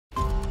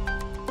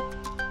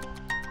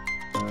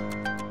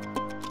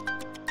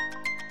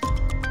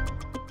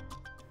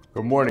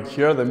Good morning.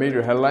 Here are the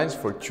major headlines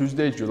for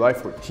Tuesday, July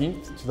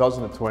 14th,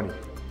 2020.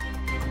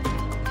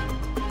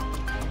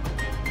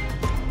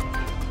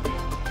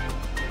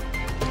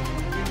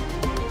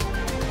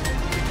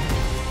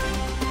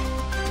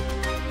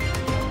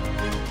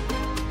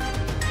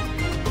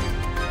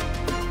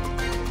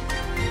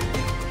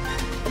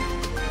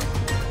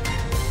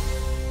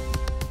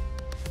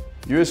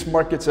 U.S.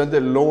 markets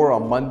ended lower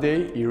on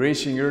Monday,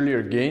 erasing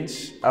earlier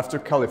gains after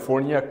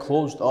California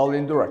closed all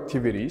indoor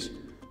activities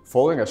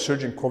following a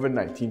surge in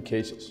COVID-19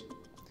 cases.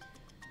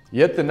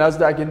 Yet the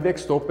Nasdaq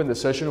index opened the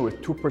session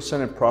with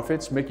 2% in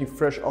profits, making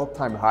fresh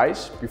all-time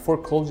highs before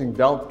closing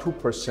down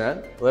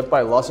 2%, led by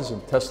losses in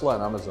Tesla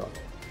and Amazon.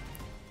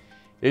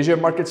 Asia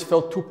markets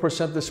fell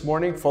 2% this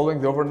morning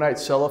following the overnight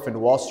sell-off in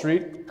Wall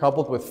Street,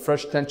 coupled with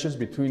fresh tensions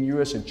between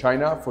U.S. and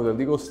China for the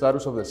legal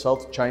status of the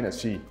South China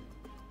Sea.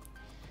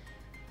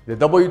 The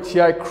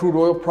WTI crude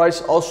oil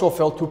price also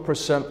fell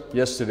 2%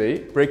 yesterday,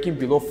 breaking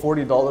below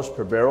 $40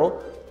 per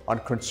barrel on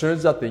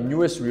concerns that the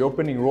newest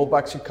reopening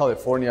rollbacks in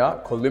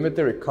California could limit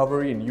the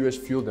recovery in U.S.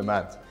 fuel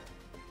demand.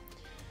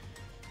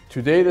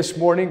 This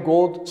morning,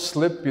 gold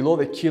slipped below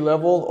the key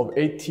level of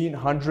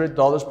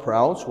 $1,800 per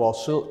ounce, while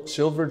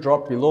silver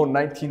dropped below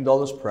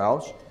 $19 per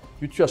ounce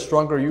due to a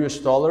stronger U.S.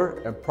 dollar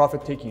and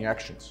profit-taking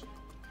actions.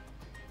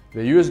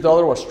 The U.S.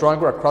 dollar was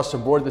stronger across the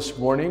board this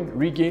morning,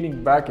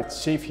 regaining back its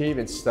safe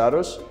haven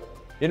status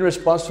in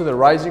response to the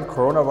rising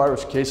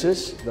coronavirus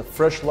cases, the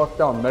fresh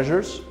lockdown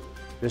measures,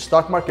 the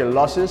stock market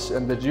losses,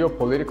 and the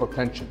geopolitical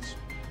tensions.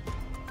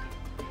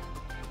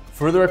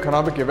 Further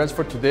economic events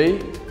for today: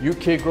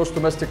 UK gross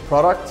domestic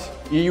product,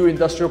 EU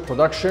industrial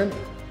production,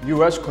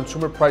 US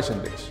consumer price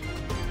index.